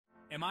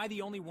Am I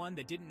the only one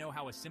that didn't know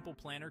how a simple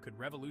planner could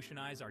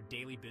revolutionize our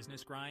daily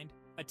business grind?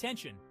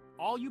 Attention,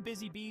 all you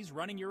busy bees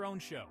running your own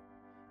show.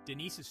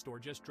 Denise's store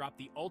just dropped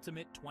the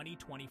ultimate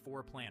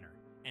 2024 planner,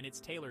 and it's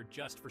tailored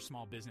just for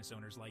small business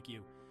owners like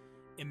you.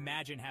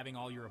 Imagine having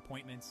all your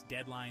appointments,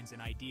 deadlines,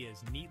 and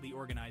ideas neatly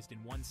organized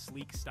in one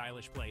sleek,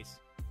 stylish place.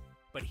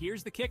 But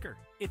here's the kicker,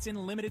 it's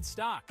in limited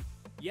stock.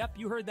 Yep,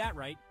 you heard that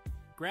right.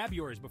 Grab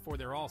yours before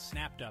they're all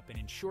snapped up and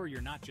ensure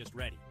you're not just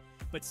ready,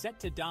 but set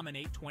to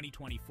dominate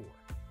 2024.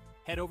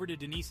 Head over to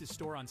Denise's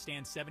store on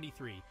stand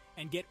 73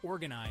 and get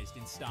organized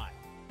in style.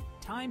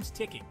 Time's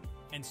ticking,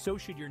 and so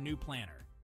should your new planner.